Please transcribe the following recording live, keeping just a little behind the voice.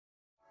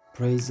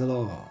Praise the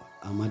Lord.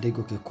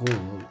 Amadegoke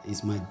Cole.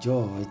 It's my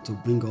joy to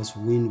bring us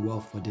Win Well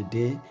for the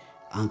day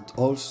and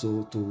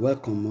also to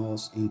welcome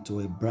us into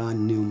a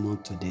brand new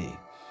month today.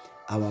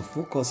 Our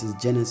focus is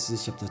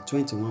Genesis chapter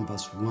 21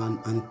 verse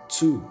 1 and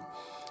 2.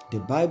 The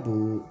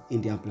Bible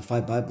in the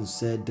Amplified Bible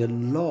said, "The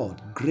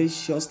Lord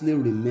graciously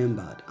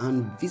remembered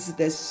and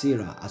visited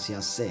Sarah as he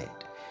had said,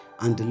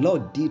 and the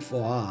Lord did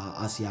for her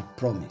as he had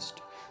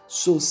promised.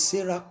 So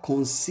Sarah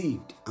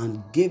conceived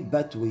and gave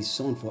birth to a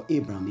son for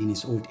Abraham in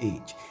his old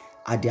age,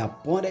 at the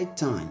appointed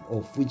time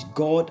of which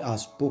God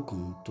has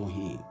spoken to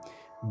him."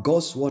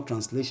 God's Word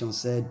translation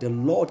said, "The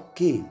Lord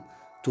came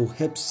to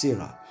help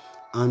Sarah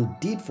and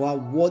did for her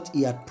what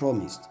he had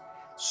promised.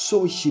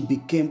 So she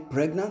became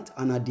pregnant,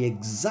 and at the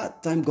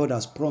exact time God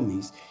has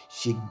promised,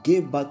 she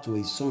gave birth to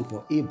a son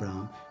for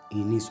Abraham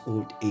in his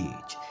old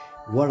age."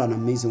 What an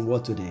amazing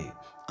word today,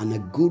 and a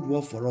good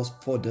word for us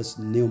for this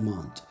new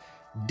month.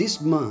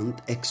 This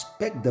month,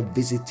 expect the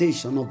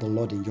visitation of the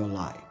Lord in your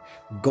life.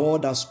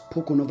 God has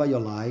spoken over your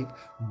life.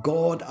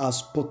 God has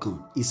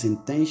spoken his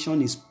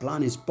intention, his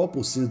plan, his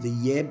purpose since the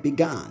year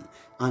began.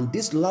 And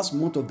this last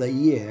month of the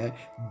year,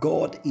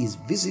 God is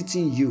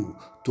visiting you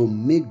to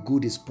make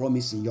good his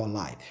promise in your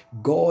life.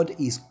 God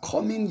is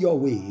coming your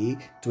way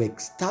to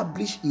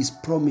establish his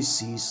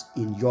promises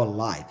in your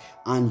life,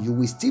 and you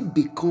will still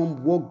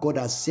become what God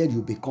has said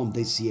you become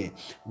this year.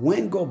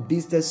 When God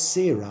visited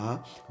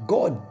Sarah,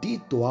 God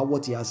did to her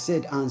what he has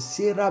said, and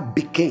Sarah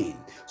became.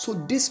 So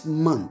this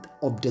month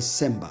of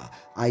December,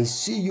 I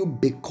see you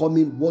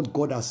becoming what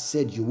God has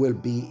said you will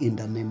be in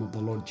the name of the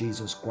Lord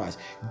Jesus Christ.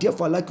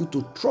 Therefore, I'd like you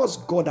to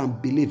trust God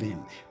and believe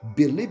him.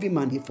 Believe him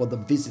and for the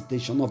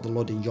visitation of the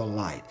Lord in your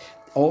life.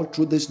 All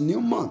through this new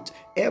month,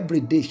 every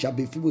day shall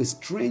be filled with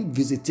strange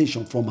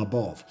visitation from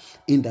above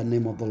in the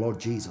name of the Lord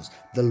Jesus.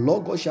 The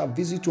Lord God shall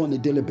visit you on a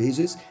daily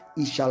basis.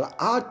 He shall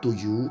add to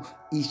you.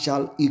 He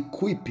shall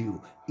equip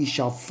you. He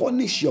shall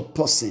furnish your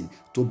person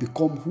to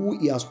become who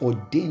he has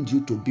ordained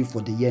you to be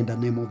for the year in the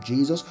name of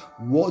Jesus.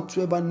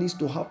 Whatever needs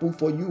to happen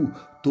for you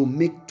to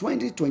make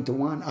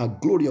 2021 a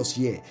glorious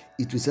year,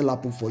 it will still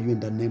happen for you in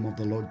the name of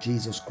the Lord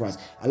Jesus Christ.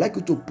 I'd like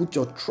you to put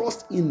your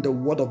trust in the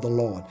word of the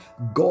Lord.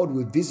 God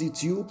will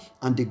visit you,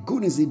 and the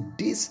good news is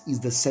this is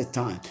the set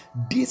time.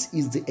 This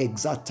is the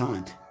exact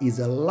time. It's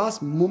the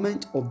last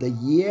moment of the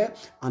year,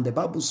 and the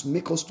Bible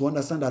makes us to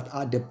understand that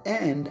at the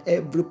end,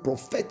 every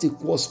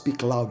prophetic word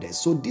speaks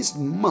loudest. So this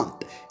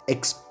month,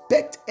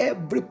 expect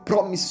every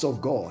promise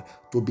of God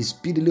to be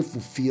speedily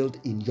fulfilled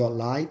in your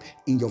life,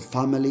 in your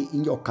family,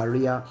 in your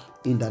career,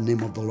 in the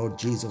name of the Lord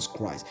Jesus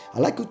Christ.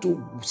 I'd like you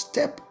to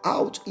step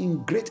out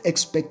in great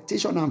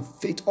expectation and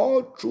faith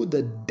all through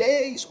the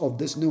days of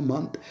this new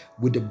month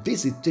with the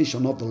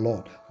visitation of the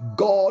Lord.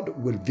 God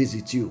will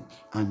visit you,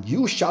 and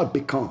you shall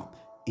become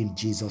in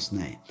Jesus'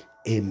 name.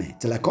 Amen.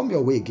 Till I come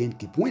your way again,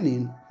 keep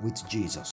winning with Jesus.